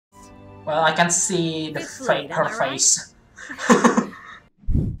Well, I can see the It's late, her am I right? face.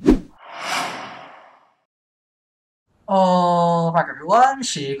 Alright everyone,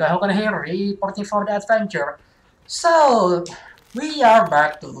 Shika Hokan here, reporting for the adventure. So, we are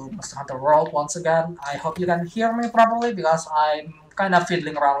back to Monster Hunter World once again. I hope you can hear me properly because I'm kind of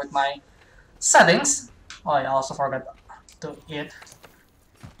fiddling around with my settings. Oh, I also forgot to eat.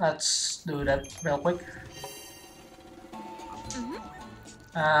 Let's do that real quick.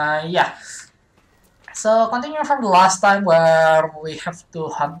 Yeah. So, continuing from the last time where we have to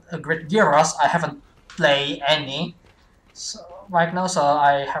hunt a Great Girros, I haven't played any. So, right now, so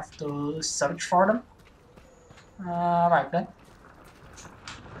I have to search for them. Right then.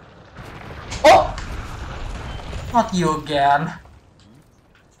 Oh! Not you again.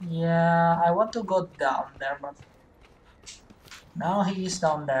 Yeah, I want to go down there, but now he is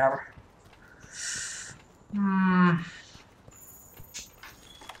down there. Hmm.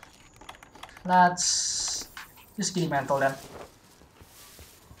 Let's just give mental then.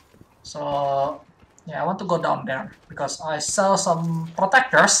 So, yeah, I want to go down there because I saw some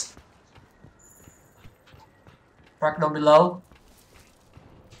protectors right down below.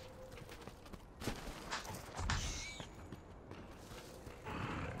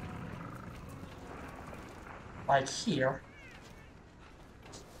 Like here.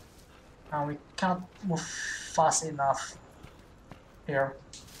 And we can't move fast enough here.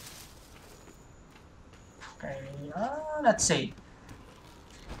 Okay, let's see.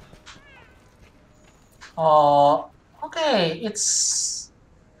 Okay, it's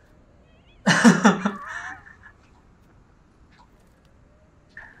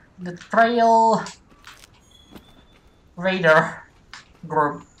the Trail Raider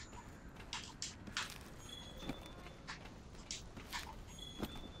group.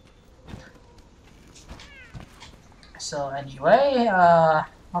 So anyway,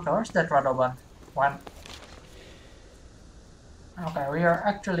 okay, where's that Radovan one? Okay, we are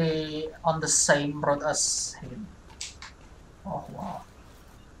actually on the same road as him. Oh wow.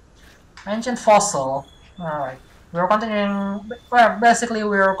 Ancient fossil. Alright. We're continuing, well, basically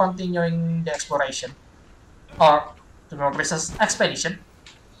we're continuing the exploration. Or, to be more precise, expedition.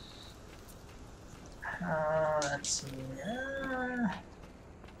 Let's see.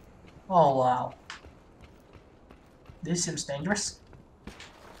 Oh wow. This seems dangerous.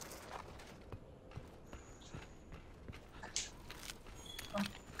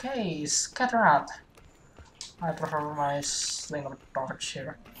 Okay, scatter out. I prefer my sling torch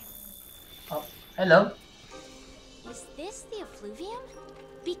here. Oh, hello. Is this the effluvium?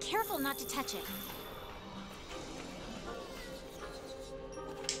 Be careful not to touch it.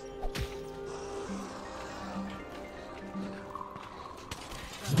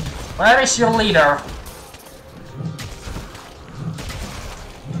 Where is your leader?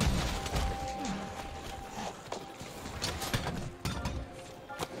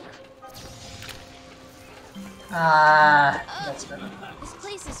 That's better. This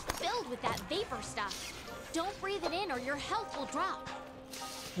place is filled with that vapor stuff. Don't breathe it in or your health will drop.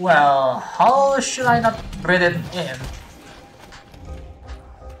 Well, how should I not breathe it in?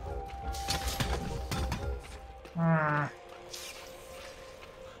 Hmm.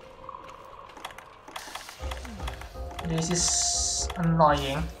 This is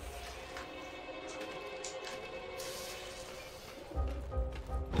annoying.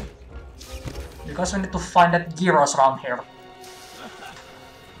 Because we need to find that Gyros around here.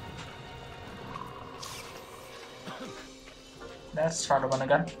 Let's try the one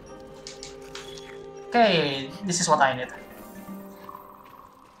again. Okay, this is what I need.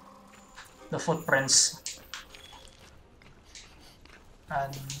 The footprints.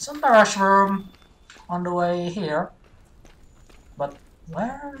 And some barrage room on the way here. But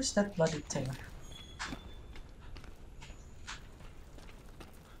where is that bloody thing?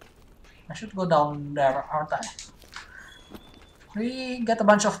 I should go down there, aren't I? We get a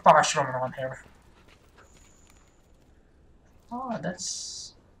bunch of barrage room around here. Oh,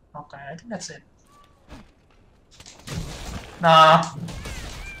 that's... okay, I think that's it. Nah.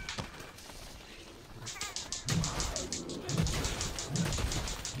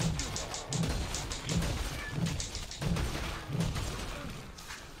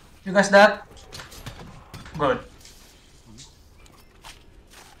 You guys that? Good.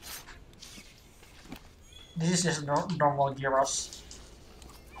 This is just normal Gyros.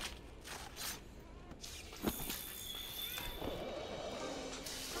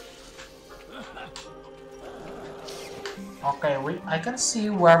 Okay, I can see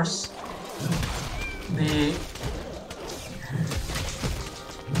where's the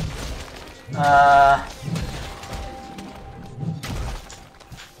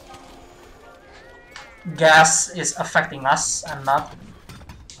gas is affecting us and not.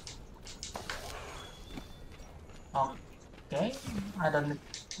 Okay, I don't need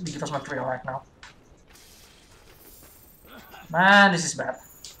Digital's material right now. Man, this is bad.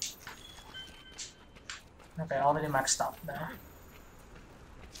 Okay, already maxed out there.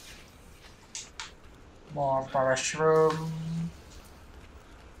 More forest room.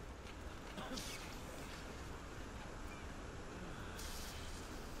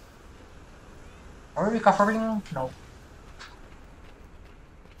 Are we recovering? No.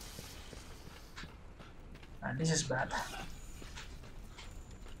 And this is bad.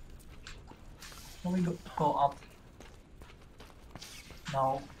 Can we go up?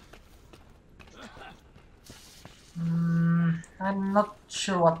 No. I'm not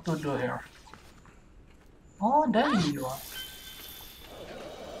sure what to do here. Oh, there you are.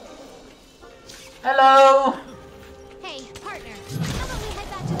 Hello! Hey, partner, how about we head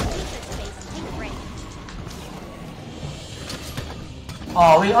back to the research base and take a break?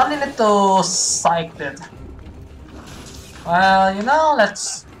 Oh, we only need to psych it. Well, you know,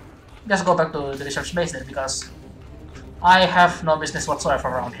 let's just go back to the research base then, because I have no business whatsoever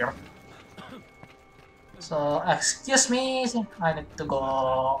around here. So, excuse me, I need to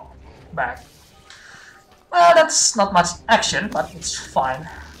go back. Well, that's not much action, but it's fine.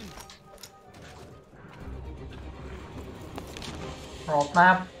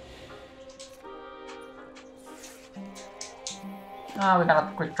 Roadmap. Ah, we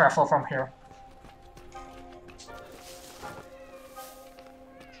cannot quick travel from here.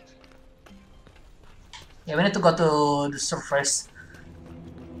 Yeah, we need to go to the surface.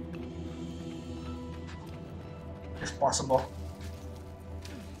 If possible.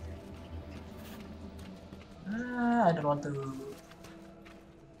 I don't want to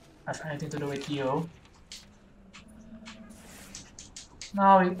have anything to do with you.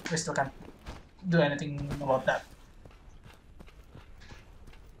 No, we still can't do anything about that.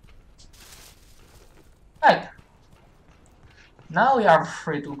 Right. Now we are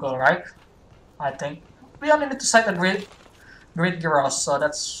free to go, right? I think. We only need to cite a Great Girros, so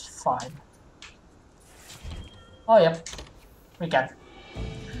that's fine. Oh, yep. We can.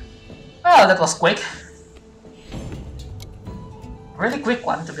 Oh, that was quick. Really quick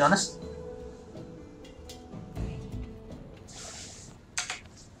one, to be honest.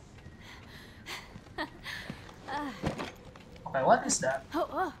 Okay, what is that?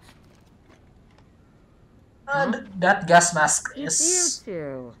 That gas mask is You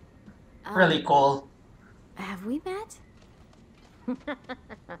two. really cool. Have we met?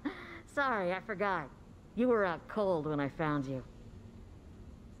 Sorry, I forgot. You were out cold when I found you.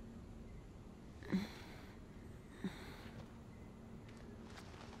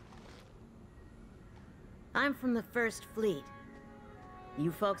 I'm from the First Fleet.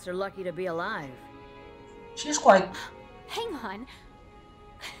 You folks are lucky to be alive. She's quite... Hang on.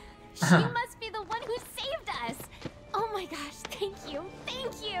 She must be the one who saved us. Oh my gosh, thank you.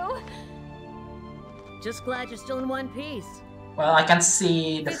 Thank you. Just glad you're still in one piece. Well, I can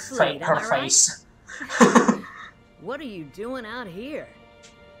see the It's late, her am I right? face. What are you doing out here?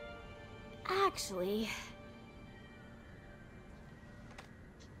 Actually,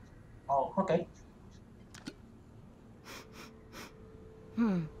 Oh, okay.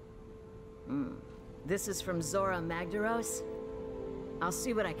 This is from Zora Magdaros? I'll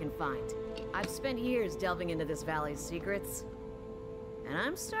see what I can find. I've spent years delving into this valley's secrets, and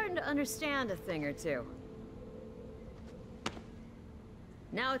I'm starting to understand a thing or two.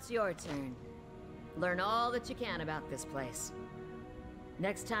 Now it's your turn. Learn all that you can about this place.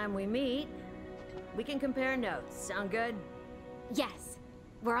 Next time we meet, we can compare notes. Sound good? yes,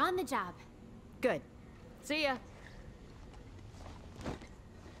 we're on the job. Good. See ya.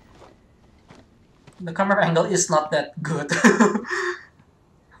 The camera angle is not that good.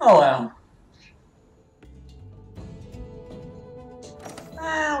 Oh well.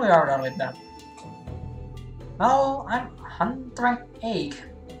 We are done with that. Now I'm Hunt Egg.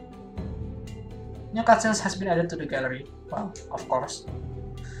 New cutscenes has been added to the gallery. Well, of course.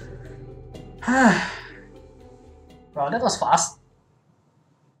 Well, that was fast.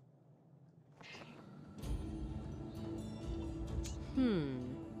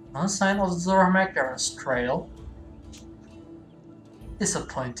 No sign of Zora Magdaros trail.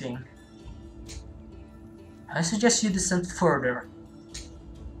 Disappointing. I suggest you descend further.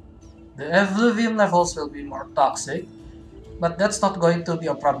 The effluvium levels will be more toxic, but that's not going to be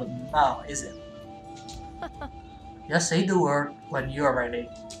a problem now, is it? Just say the word when you're ready.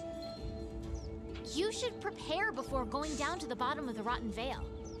 You should prepare before going down to the bottom of the Rotten Vale.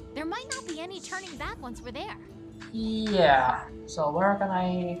 There might not be any turning back once we're there. Yeah, so where can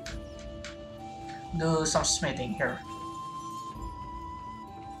I... do some smithing here.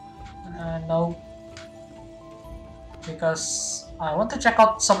 No, because I want to check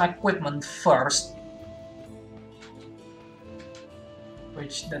out some equipment first.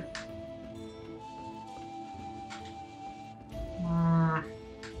 Which that.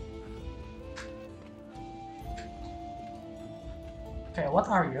 Okay, what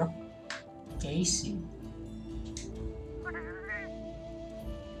are you? Casey.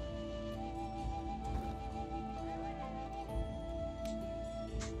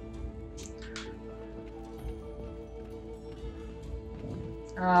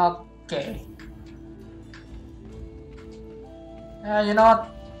 Okay. You know what?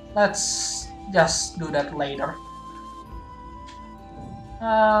 Let's just do that later.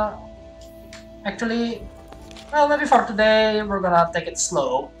 Actually, well, maybe for today we're gonna take it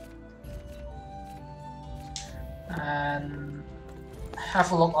slow and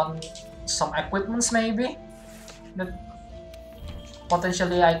have a look on some equipments maybe that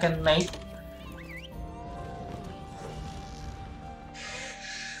potentially I can make.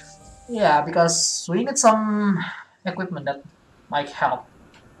 Yeah, because we need some equipment that might help.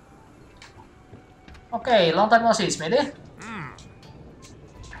 Okay, long time no see, Smithy.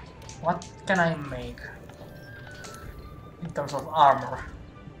 What can I make in terms of armor?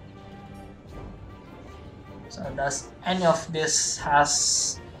 So does any of this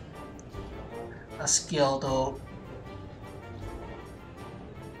has a skill to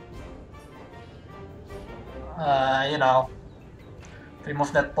you know,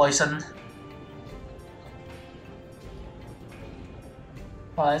 remove that poison?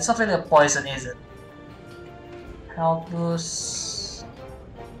 Well, it's not really a poison, is it? Health boost.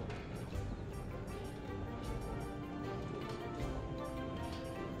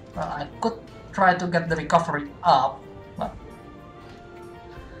 Well, I could try to get the recovery up, but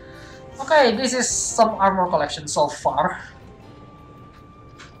okay, this is some armor collection so far.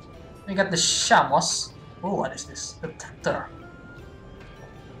 We got the Shamos. Oh, what is this? Protector.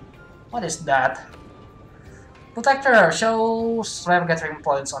 What is that? Protector shows rare gathering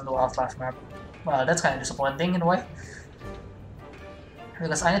points on the wildlife map. Well, that's kind of disappointing in a way,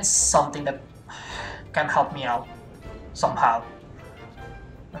 because I need something that can help me out somehow.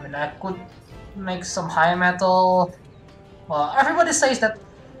 I mean, I could make some high metal. Well, everybody says that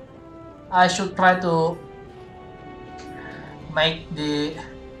I should try to make the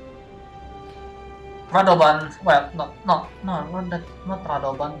Radoban, well, not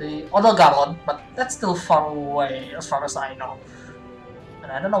Radoban, the Odogaron, but that's still far away as far as I know.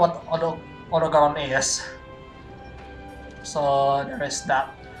 And I don't know what Odogaron is. So there is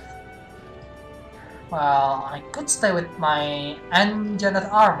that. Well, I could stay with my Engineered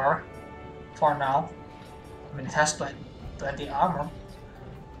armor for now. I mean, it has 20 armor.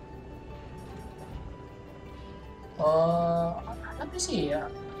 Let me see.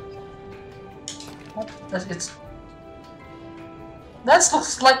 What does it? That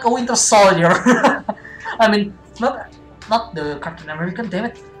looks like a Winter Soldier. I mean, not the Captain American. Damn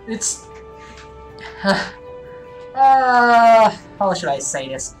it! It's how should I say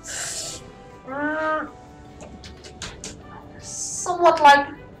this? Somewhat like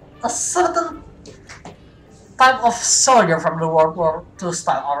a certain type of soldier from the World War II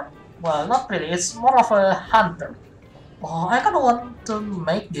style, or well, not really. It's more of a hunter. Oh, I kind of want to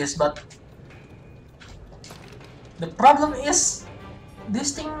make this, but the problem is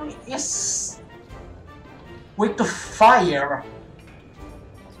this thing is weak to fire,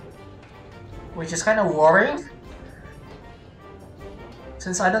 which is kind of worrying,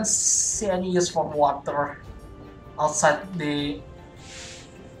 since I don't see any use for water outside the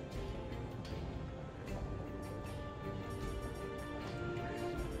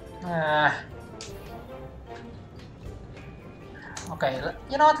okay,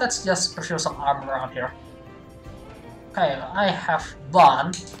 you know what, let's just pursue some armor around here. Okay, I have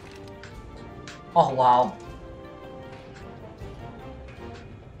one. Oh wow.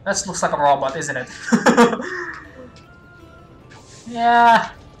 That looks like a robot, isn't it?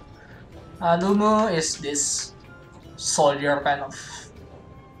 Yeah. Lumu is this soldier kind of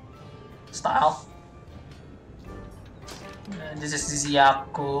style. This is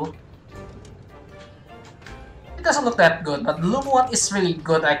Ziyaku. It doesn't look that good, but the Lumu one is really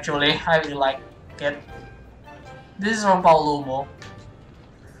good actually. I really like it. This is from Paulumo.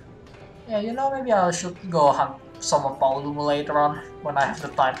 Yeah, you know, maybe I should go hunt some of Paulumo later on when I have the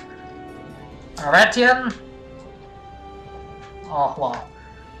time. Ratian. Oh wow.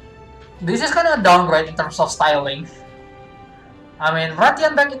 This is kind of a downgrade in terms of styling. I mean,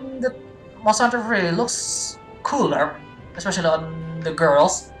 Ratian back in the Monster Hunter really looks cooler, especially on the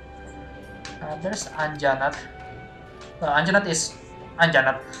girls. There's Anjanat. Anjanat is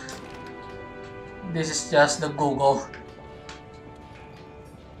Anjanat. This is just the Google.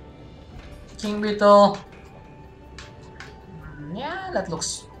 King Beetle. Yeah, that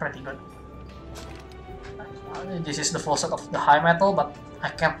looks pretty good. This is the full set of the high metal, but I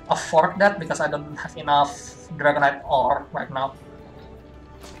can't afford that because I don't have enough Dragonite ore right now.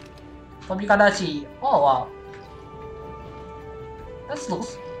 Tobikadachi. Oh wow. That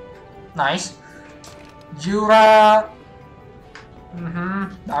looks nice. Jura.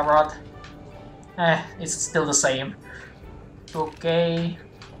 Darrod. It's still the same. 2K.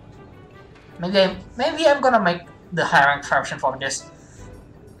 Maybe I'm gonna make the high rank version for this.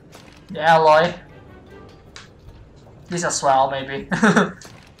 The alloy. This as well, maybe.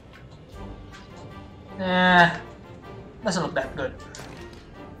 Doesn't look that good.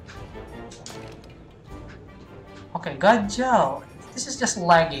 Okay, Gajao. This is just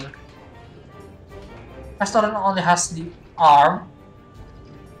lagging. Restaurant only has the arm.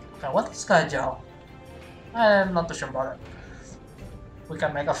 Okay, what is Gajao? I'm not too sure about it. We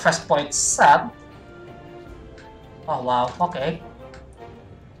can make a fast point set. Oh wow, okay.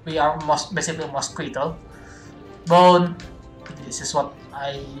 We are basically mosquito. Bone. This is what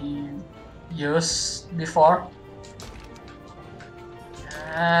I used before.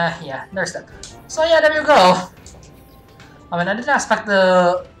 Yeah, there's that. So yeah, there you go. I mean, I didn't expect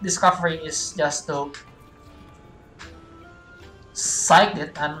the discovery is just to psych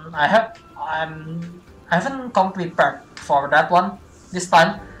it, and I haven't come prepared for that one this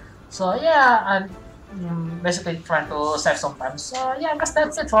time. So yeah, I'm basically trying to save some time. So yeah, I guess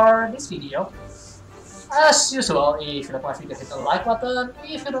that's it for this video. As usual, if you like my video, hit the like button.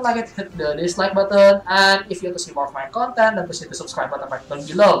 If you don't like it, hit the dislike button. And if you want to see more of my content, then please hit the subscribe button right down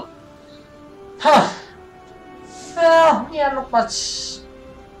below. Well, yeah, not much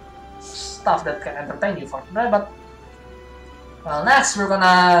stuff that can entertain you for today, but well, next we're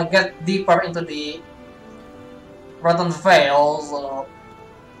gonna get deeper into the Rotten Vale, so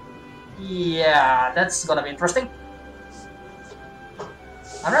yeah, that's gonna be interesting.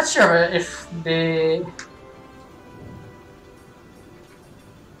 I'm not sure if the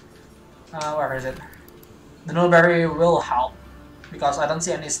where is it? The Nulberry will help because I don't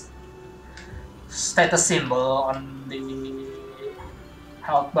see any status symbol on the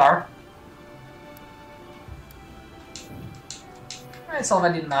health bar. It's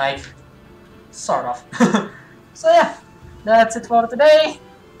already night, sort of. So yeah, that's it for today.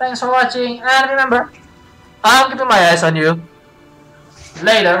 Thanks for watching, and remember, I'm keeping my eyes on you.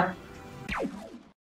 Later.